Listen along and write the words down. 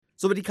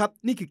สวัสดีครับ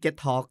นี่คือ Get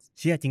Talk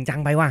เชื่อจริงจัง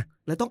ไปว่ะ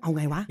แล้วต้องเอาไ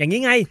งวะอย่างนี้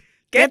ไง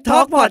Get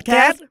Talk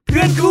Podcast เ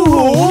พื่อนคู่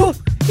หู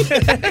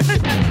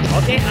โอ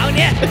เคเอาเ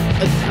นี่ย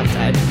ครับใ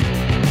ช่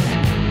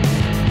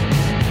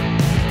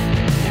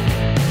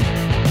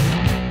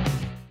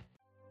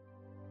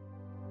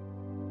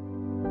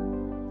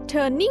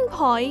Turning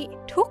Point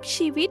ทุก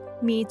ชีวิต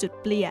มีจุด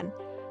เปลี่ยน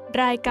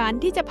รายการ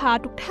ที่จะพา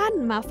ทุกท่าน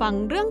มาฟัง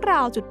เรื่องร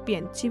าวจุดเปลี่ย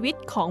นชีวิต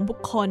ของบุค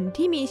คล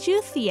ที่มีชื่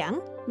อเสียง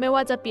ไม่ว่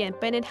าจะเปลี่ยน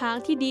ไปในทาง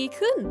ที่ดี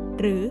ขึ้น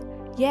หรือ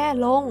แย่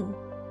ลง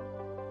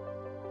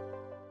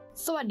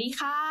สวัสดี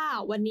ค่ะ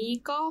วันนี้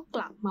ก็ก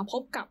ลับมาพ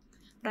บกับ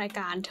ราย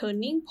การ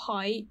Turning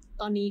Point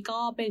ตอนนี้ก็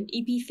เป็น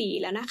EP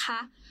 4 แล้วนะคะ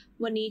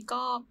วันนี้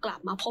ก็กลับ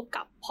มาพบ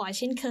กับพลอยเ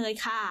ช่นเคย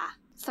ค่ะ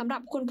สำหรั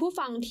บคุณผู้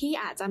ฟังที่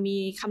อาจจะมี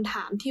คำถ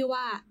ามที่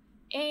ว่า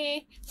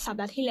สัป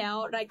ดาห์ที่แล้ว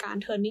รายการ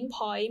Turning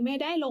Point ไม่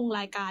ได้ลง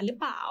รายการหรือ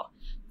เปล่า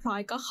พลอ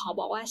ยก็ขอ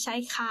บอกว่าใช่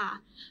ค่ะ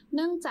เ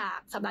นื่องจาก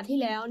สัปดาห์ที่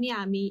แล้วเนี่ย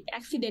มีอุบั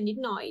ติเหตุนิด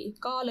หน่อย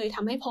ก็เลยท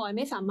ำให้พลอยไ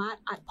ม่สามารถ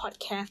อัดพอด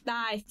แคสต์ไ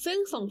ด้ซึ่ง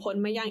ส่งผล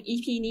มายัง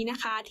EP นี้นะ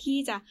คะที่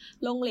จะ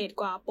ลงเลท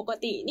กว่าปก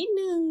ตินิด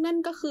นึงนั่น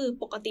ก็คือ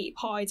ปกติ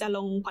พลอยจะล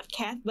งพอดแค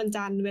สต์วัน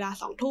จันทร์เวลา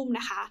 20:00 น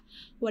นะคะ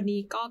วัน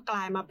นี้ก็กล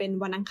ายมาเป็น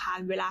วันอังคาร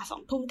เวลา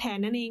 20:00 นแทน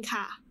นั่นเอง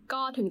ค่ะ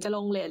ก็ถึงจะล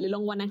งเลทหรือล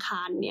งวันอังค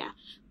ารเนี่ย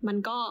มัน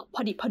ก็พ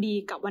อดี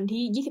กับวัน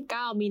ที่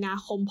29 มีนา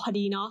คมพอ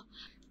ดีเนาะ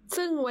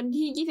ซึ่งวัน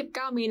ที่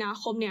29 มีนา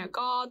คมเนี่ย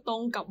ก็ตร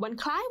งกับวัน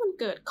คล้ายวัน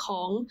เกิดข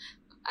อง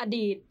อ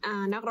ดีต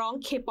นักร้อง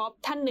K-pop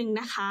ท่านหนึ่ง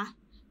นะคะ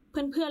เ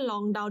พื่อนๆลอ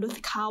งเดาดู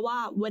สิคะว่า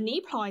วันนี้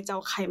พลอยจะเอ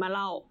าใครมาเ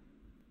ล่า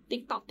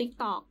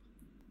TikTok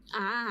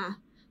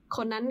ค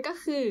นนั้นก็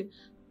คือ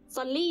ซ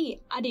อลลี่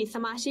อดีตส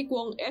มาชิกว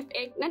ง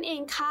FX นั่นเอ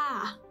งค่ะ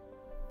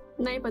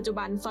ในปัจจุ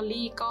บันซอล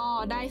ลี่ก็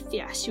ได้เสี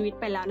ยชีวิต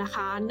ไปแล้วนะค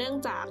ะเนื่อง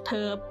จากเธ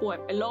อป่วย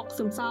เป็นโรค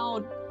ซึมเศร้า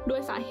ด้ว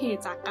ยสาเห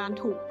ตุจากการ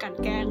ถูกกลั่น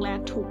แกล้งและ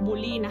ถูกบูล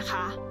ลี่นะค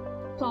ะ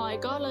พลอย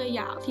ก็เลย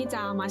อยากที่จ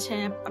ะมาแช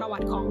ร์ประวั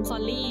ติของซอ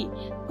ลลี่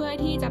เพื่อ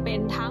ที่จะเป็น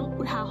ทั้ง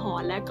อุทาห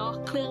รณ์และก็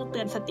เครื่องเตื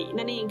อนสติ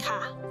นั่นเองค่ะ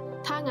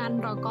ถ้างั้น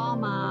เราก็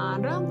มา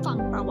เริ่มฟัง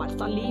ประวัติ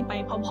ซอลลี่ไป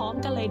พร้อม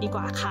ๆกันเลยดีก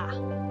ว่าค่ะ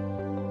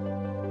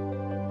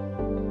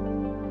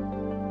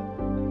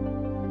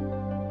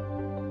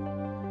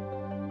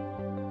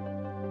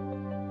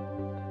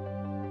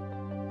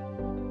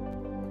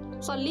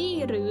ซอลลี่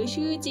หรือ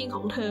ชื่อจริงข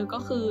องเธอก็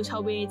คือช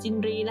เวจิน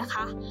รีนะค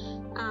ะ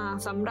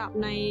สำหรับ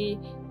ใน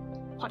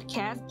พอดแค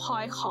สต์พลอ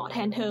ยขอแท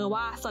นเธอ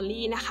ว่าซอล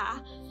ลี่นะคะ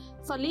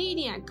ซอลลี่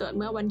เนี่ยเกิดเ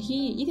มื่อวัน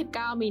ที่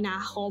29 มีนา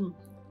คม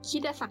คริ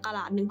สตศักร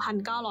าช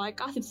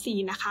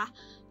1994นะคะ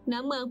ณ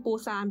เมืองปู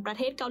ซานประเ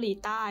ทศเกาหลี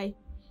ใต้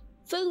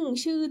ซึ่ง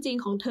ชื่อจริง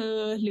ของเธอ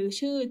หรือ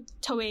ชื่อ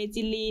ชเว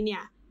จินรีเนี่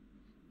ย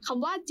ค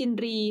ำว่าจิน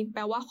รีแป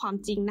ลว่าความ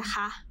จริงนะค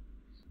ะ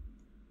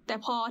แต่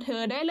พอเธ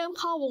อได้เริ่ม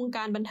เข้าวงก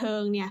ารบันเทิ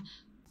งเนี่ย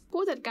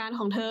ผู้จัดการข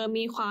องเธอ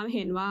มีความเ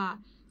ห็นว่า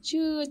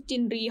ชื่อจิ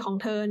นรีของ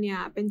เธอเนี่ย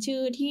เป็นชื่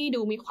อที่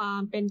ดูมีความ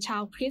เป็นชา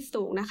วคริสต์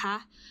สูงนะคะ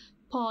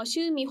พอ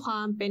ชื่อมีควา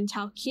มเป็นช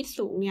าวคริสต์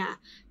สูงเนี่ย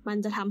มัน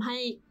จะทำให้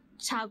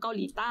ชาวเกาห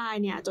ลีใต้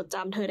เนี่ยจดจ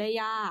ำเธอได้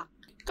ยาก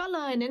ก็เล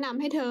ยแนะนำ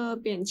ให้เธอ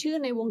เปลี่ยนชื่อ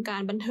ในวงกา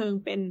รบันเทิง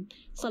เป็น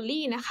ซอล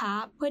ลี่นะคะ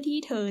เพื่อที่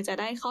เธอจะ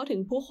ได้เข้าถึง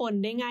ผู้คน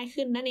ได้ง่าย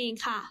ขึ้นนั่นเอง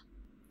ค่ะ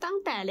ตั้ง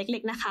แต่เล็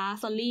กๆนะคะ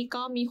ซอลลี่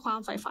ก็มีความ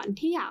ใฝ่ฝัน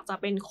ที่อยากจะ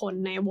เป็นคน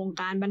ในวง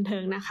การบันเทิ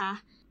งนะคะ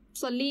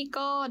ซอลลี่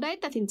ก็ได้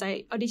ตัดสินใจ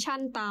ออดิชั่น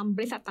ตามบ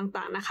ริษัท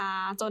ต่างๆนะคะ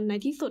จนใน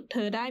ที่สุดเธ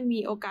อได้มี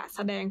โอกาสแส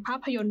ดงภา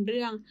พยนตร์เ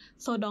รื่อง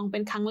โซดองเป็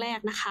นครั้งแรก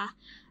นะคะ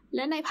แล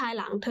ะในภาย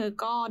หลังเธอ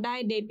ก็ได้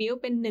เดบิว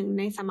ต์เป็นหนึ่ง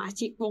ในสมา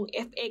ชิกวง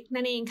FX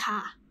นั่นเองค่ะ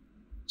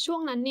ช่ว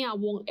งนั้นเนี่ย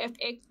วง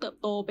FX เติบ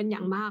โตเป็นอย่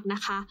างมากน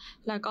ะคะ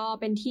แล้วก็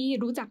เป็นที่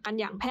รู้จักกัน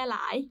อย่างแพร่หล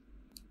าย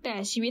แต่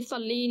ชีวิตซอ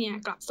ลลี่เนี่ย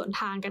กลับสวน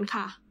ทางกัน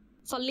ค่ะ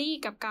ซอลลี่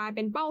กลับกลายเ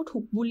ป็นเป้าถู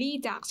กบูลลี่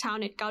จากชาว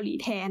เน็ตเกาหลี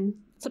แทน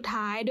สุด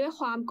ท้ายด้วย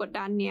ความกด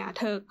ดันเนี่ยเ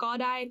ธอก็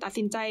ได้ตัด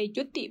สินใจ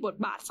ยุติบท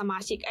บาทสมา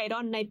ชิกไอด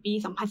อลในปี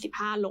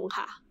 2015 ลง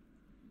ค่ะ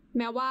แ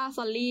ม้ว่าซ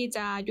อลลี่จ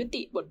ะยุ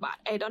ติบทบาท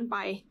ไอดอลไป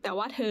แต่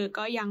ว่าเธอ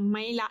ก็ยังไ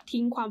ม่ละ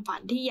ทิ้งความฝั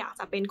นที่อยาก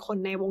จะเป็นคน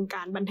ในวงก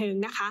ารบันเทิง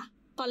นะคะ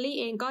ซอลลี่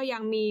เองก็ยั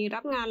งมี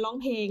รับงานร้อง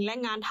เพลงและ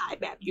งานถ่าย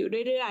แบบอยู่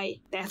เรื่อย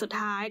ๆแต่สุด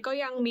ท้ายก็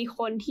ยังมีค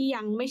นที่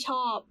ยังไม่ช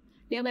อบ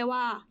เรียกได้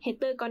ว่าเฮ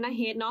เตอร์ก็น่าเ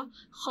ฮทเนาะ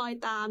คอย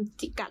ตาม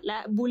จิกกัดและ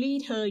บูลลี่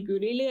เธออยู่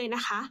เรื่อยๆน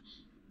ะคะ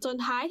จน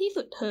ท้ายที่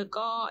สุดเธอ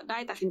ก็ได้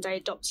ตัดสินใจ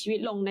จบชีวิต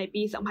ลงใน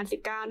ปี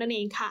 2019 นั่นเอ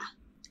งค่ะ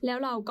แล้ว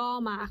เราก็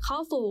มาเข้า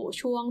สู่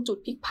ช่วงจุด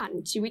พลิกผัน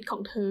ชีวิตขอ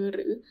งเธอห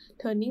รือ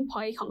Turning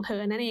Point ของเธ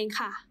อนั่นเอง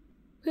ค่ะ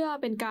เพื่อ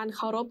เป็นการเค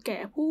ารพแก่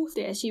ผู้เ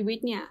สียชีวิต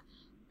เนี่ย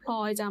พล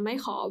อยจะไม่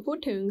ขอพูด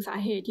ถึงสา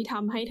เหตุที่ท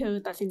ำให้เธอ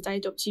ตัดสินใจ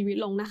จบชีวิต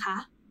ลงนะคะ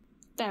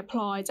แต่พล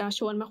อยจะช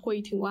วนมาคุย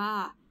ถึงว่า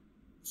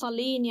ซอล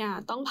ลี่เนี่ย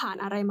ต้องผ่าน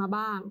อะไรมา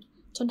บ้าง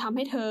จนทำใ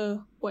ห้เธอ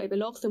ป่วยเป็น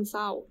โรคซึมเศ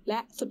ร้าและ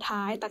สุดท้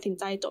ายตัดสิน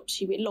ใจจบ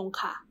ชีวิตลง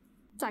ค่ะ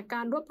จากก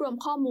ารรวบรวม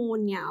ข้อมูล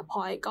เนี่ยพล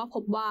อยก็พ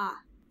บว่า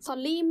ซอล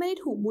ลี่ไม่ได้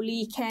ถูกบูล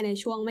ลี่แค่ใน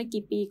ช่วงไม่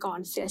กี่ปีก่อน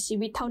เสียชี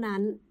วิตเท่านั้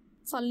น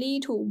ซอลลี่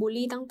ถูกบูล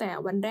ลี่ตั้งแต่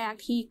วันแรก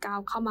ที่ก้า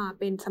วเข้ามา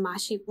เป็นสมา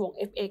ชิกวง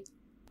FX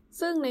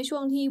ซึ่งในช่ว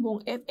งที่วง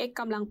FX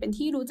กำลังเป็น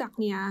ที่รู้จัก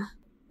เนี่ย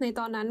ในต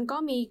อนนั้นก็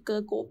มีเกิ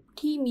ร์ลกรุ๊ป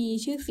ที่มี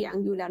ชื่อเสียง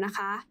อยู่แล้วนะค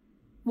ะ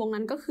วง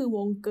นั้นก็คือว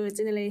ง Girl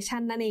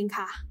Generation นั่นเอง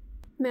ค่ะ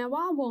แม้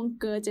ว่าวง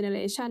Girl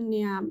Generation เ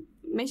นี่ย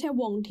ไม่ใช่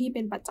วงที่เ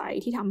ป็นปัจจัย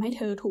ที่ทำให้เ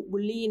ธอถูกบู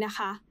ลลี่นะค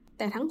ะแ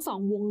ต่ทั้งสอง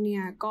วงเนี่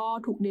ยก็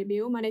ถูกเดบิ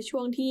วต์มาในช่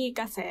วงที่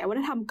กระแสวัฒ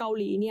นธรรมเกา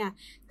หลีเนี่ย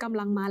กำ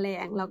ลังมาแร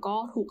งแล้วก็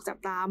ถูกจับ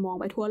ตามอง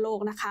ไปทั่วโลก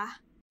นะคะ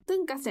ซึ่ง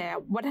กระแส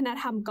วัฒน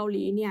ธรรมเกาห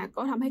ลีเนี่ย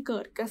ก็ทำให้เกิ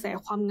ดกระแส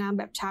ความงาม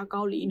แบบชาวเก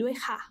าหลีด้วย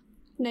ค่ะ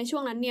ในช่ว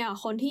งนั้นเนี่ย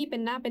คนที่เป็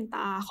นหน้าเป็นต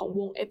าของว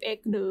ง FX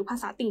หรือภา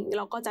ษาติ่งเ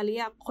ราก็จะเรี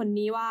ยกคน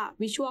นี้ว่า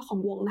วิชวลของ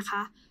วงนะค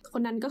ะค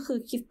นนั้นก็คือ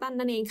คริสตัน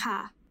นั่นเองค่ะ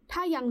ถ้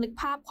ายังนึก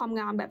ภาพความ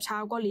งามแบบชา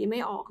วเกาหลีไม่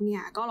ออกเนี่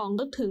ยก็ลอง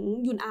นึกถึง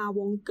ยุนอาว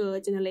งเกิร์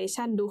ลเจเนเร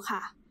ชันดูค่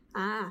ะ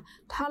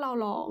ถ้าเรา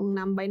ลอง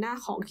นำใบหน้า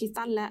ของคริส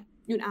ตันและ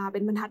ยุนอาเป็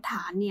นบรรทัดฐ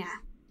านเนี่ย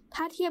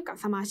ถ้าเทียบกับ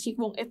สมาชิก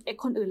วง FX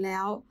คนอื่นแล้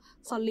ว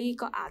ซอลลี่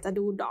ก็อาจจะ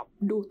ดูดรอป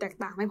ดูแตก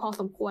ต่างไม่พอ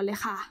สมควรเลย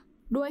ค่ะ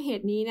ด้วยเห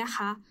ตุนี้นะค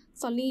ะ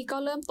ซอลลี่ก็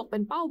เริ่มตกเป็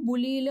นเป้าบูล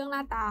ลี่เรื่องหน้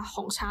าตาข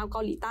องชาวเก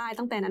าหลีใต้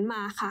ตั้งแต่นั้นม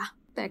าค่ะ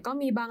แต่ก็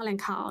มีบางแหล่ง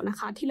ข่าวนะ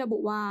คะที่ระบุ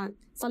ว่า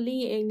ซอล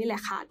ลี่เองนี่แหล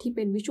ะค่ะที่เ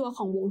ป็นวิชวลข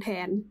องวงแท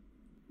น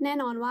แน่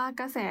นอนว่า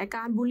กระแสก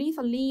ารบูลลี่ซ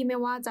อลลี่ไม่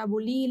ว่าจะบู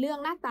ลลี่เรื่อง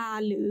หน้าตา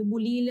หรือบู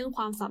ลลี่เรื่องค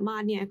วามสามาร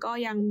ถเนี่ยก็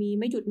ยังมี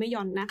ไม่หยุดไม่ห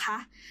ย่อนนะคะ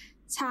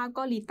ชาวเก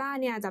าหลีใต้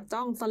เนี่ยจับจ้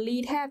องซอล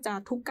ลี่แทบจะ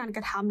ทุกการก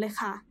ระทำเลย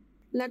ค่ะ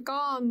แล้วก็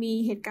มี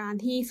เหตุการ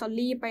ณ์ที่ซอล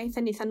ลี่ไปส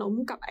นิทสนม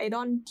กับไอด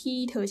อลที่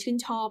เธอชื่น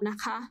ชอบนะ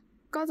คะ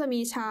ก็จะมี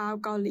ชาว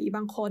เกาหลีบ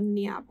างคนเ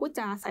นี่ยพูดจ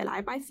าใส่ร้า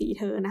ยป้ายสี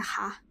เธอนะค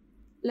ะ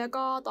แล้ว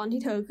ก็ตอน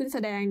ที่เธอขึ้นแส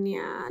ดงเนี่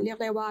ยเรียก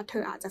ได้ว่าเธ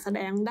ออาจจะแสด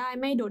งได้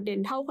ไม่โดดเด่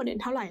นเท่าคนอื่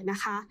นเท่าไหร่นะ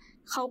คะ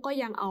เขาก็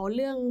ยังเอาเ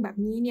รื่องแบบ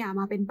นี้เนี่ย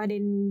มาเป็นประเด็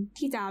น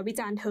ที่จะวิ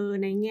จารณ์เธอ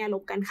ในแง่ล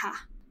บกันค่ะ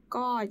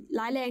ก็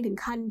ร้ายแรงถึง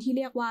ขั้นที่เ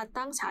รียกว่า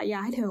ตั้งฉายา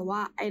ให้เธอว่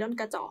าไอดอล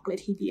กระจอกเลย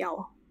ทีเดียว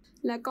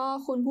แล้วก็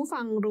คุณผู้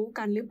ฟังรู้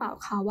กันหรือเปล่า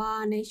คะว่า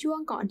ในช่วง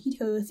ก่อนที่เ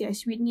ธอเสีย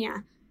ชีวิตเนี่ย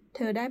เธ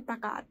อได้ประ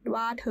กาศ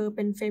ว่าเธอเ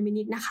ป็นเฟมิ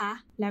นิสต์นะคะ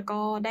แล้วก็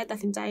ได้ตัด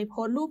สินใจโพ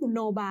สต์รูปโน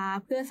บา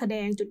เพื่อแสด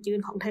งจุดยืน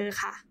ของเธอ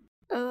ค่ะ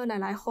ห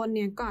ลายๆคนเ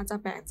นี่ยก็อาจจะ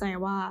แปลกใจ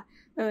ว่า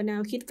แน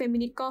วคิดเฟมิ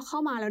นิสต์ก็เข้า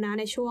มาแล้วนะ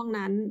ในช่วง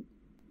นั้น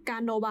กา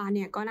รโนบาเ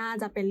นี่ยก็น่า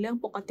จะเป็นเรื่อง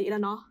ปกติแล้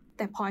วเนาะแ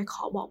ต่พลอยข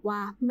อบอกว่า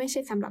ไม่ใช่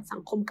สำหรับสั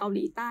งคมเกาห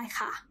ลีใต้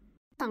ค่ะ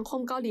สังค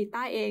มเกาหลีใ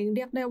ต้เองเ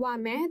รียกได้ว่า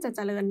แม้จะเจ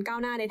ริญก้าว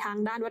หน้าในทาง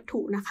ด้านวัต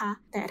ถุนะคะ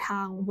แต่ทา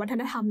งวัฒ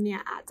นธรรมเนี่ย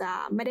อาจจะ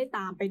ไม่ได้ต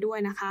ามไปด้วย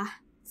นะคะ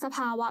สภ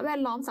าวะแว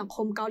ดล้อมสังค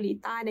มเกาหลี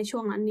ใต้ในช่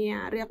วงนั้นเนี่ย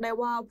เรียกได้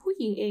ว่าผู้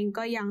หญิงเอง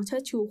ก็ยังเชิ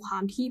ดชูควา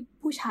มที่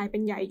ผู้ชายเป็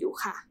นใหญ่อยู่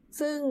ค่ะ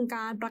ซึ่งก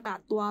ารประกาศ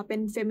ตัวเป็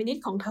นเฟมินิส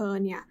ต์ของเธอ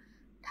เนี่ย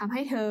ทำใ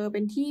ห้เธอเป็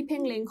นที่เพ่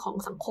งเล็งของ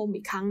สังคม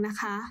อีกครั้งนะ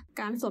คะ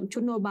การสวมชุ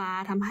ดโนบา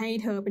ทำให้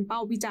เธอเป็นเป้า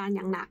วิจารณ์อ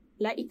ย่างหนัก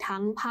และอีกทั้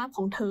งภาพข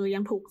องเธอยั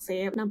งถูกเซ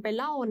ฟนำ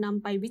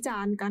ไปวิจา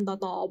รณ์กัน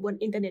ต่อๆบน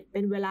อินเทอร์เน็ตเป็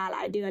นเวลาหล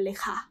ายเดือนเลย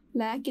ค่ะ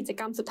และกิจ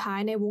กรรมสุดท้าย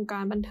ในวงกา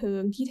รบันเทิ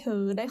งที่เธ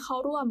อได้เข้า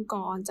ร่วม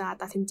ก่อนจะ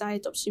ตัดสินใจ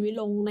จบชีวิต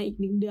ลงในอีก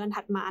1 เดือน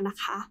ถัดมานะ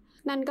คะ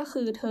นั่นก็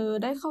คือเธอ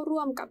ได้เข้าร่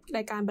วมกับร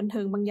ายการบันเ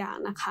ทิงบางอย่าง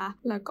นะคะ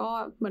แล้วก็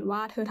เหมือนว่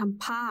าเธอท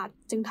ำพลาด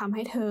จึงทำใ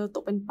ห้เธอต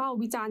กเป็นเป้า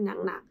วิจารณ์อย่า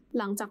งหนัก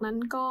หลังจากนั้น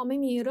ก็ไม่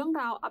มีเรื่อง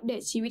ราวอัปเด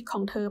ตชีวิตขอ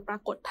งเธอปรา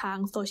กฏทาง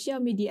โซเชียล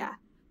มีเดีย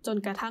จน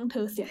กระทั่งเธ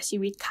อเสียชี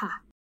วิตค่ะ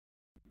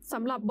ส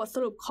ำหรับบทส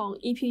รุปของ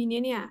EP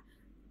นี้เนี่ย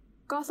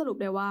ก็สรุป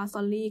ได้ว่าซ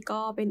อลลี่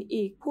ก็เป็น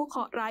อีกผู้เคร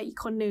าะห์ร้ายอีก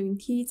คนหนึ่ง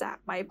ที่จาก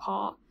ไปเพรา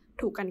ะ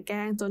ถูกกลั่นแก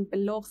ล้งจนเป็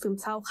นโรคซึม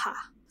เศร้าค่ะ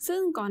ซึ่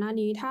งก่อนหน้า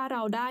นี้ถ้าเร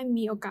าได้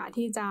มีโอกาส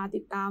ที่จะติ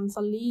ดตามซ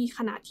อลลี่ข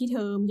ณะที่เธ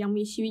อยัง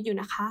มีชีวิตอยู่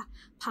นะคะ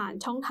ผ่าน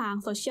ช่องทาง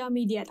โซเชียล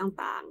มีเดีย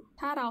ต่างๆ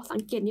ถ้าเราสั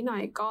งเกตนิดหน่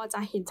อยก็จะ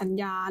เห็นสัญ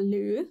ญาณห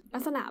รือลั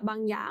กษณะบา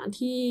งอย่าง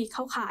ที่เ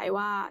ข้าข่าย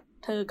ว่า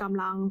เธอก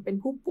ำลังเป็น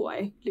ผู้ป่วย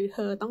หรือเธ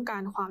อต้องกา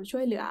รความช่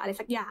วยเหลืออะไร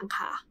สักอย่าง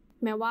ค่ะ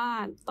แม้ว่า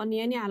ตอน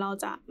นี้เนี่ยเรา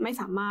จะไม่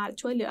สามารถ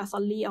ช่วยเหลือซอ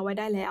ลลี่เอาไว้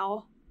ได้แล้ว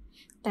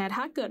แต่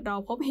ถ้าเกิดเรา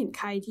พบเห็น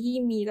ใครที่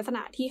มีลักษณ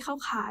ะที่เข้า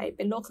ข่ายเ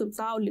ป็นโรคซึมเ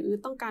ศร้าหรือ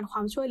ต้องการคว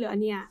ามช่วยเหลือ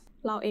เนี่ย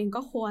เราเอง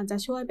ก็ควรจะ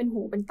ช่วยเป็น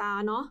หูเป็นตา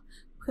เนาะ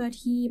เพื่อ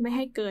ที่ไม่ใ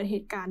ห้เกิดเห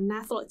ตุการณ์น่า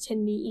สลดเช่น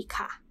นี้อีก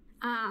ค่ะ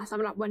ส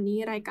ำหรับวันนี้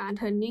รายการ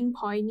Turning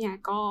Point เนี่ย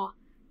ก็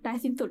ได้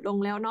สิ้นสุดลง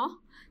แล้วเนาะ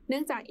เนื่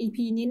องจาก EP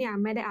นี้เนี่ย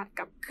ไม่ได้อัด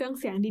กับเครื่อง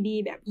เสียงดี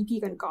ๆแบบ EP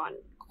ก่อน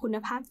ๆคุณ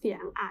ภาพเสีย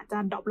งอาจจะ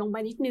ดรอปลงไป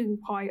นิดนึง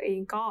พลอยเอ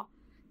งก็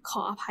ข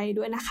ออภัย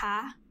ด้วยนะคะ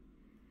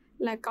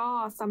และก็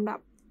สำหรับ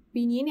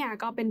ปีนี้เนี่ย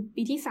ก็เป็น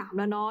ปีที่3แ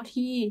ล้วเนาะ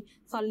ที่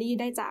ซอลลี่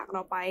ได้จากเร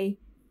าไป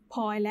พ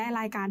ลอยและ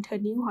รายการ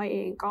Turning Point เอ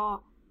งก็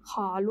ข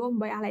อร่วม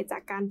ไว้อาลัยจา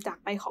กการจาก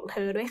ไปของเธ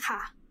อด้วยค่ะ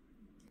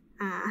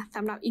ส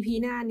ำหรับ EP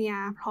หน้าเนี่ย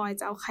พลอย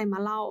จะเอาใครมา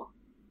เล่า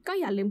ก็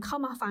อย่าลืมเข้า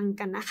มาฟัง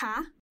กันนะคะ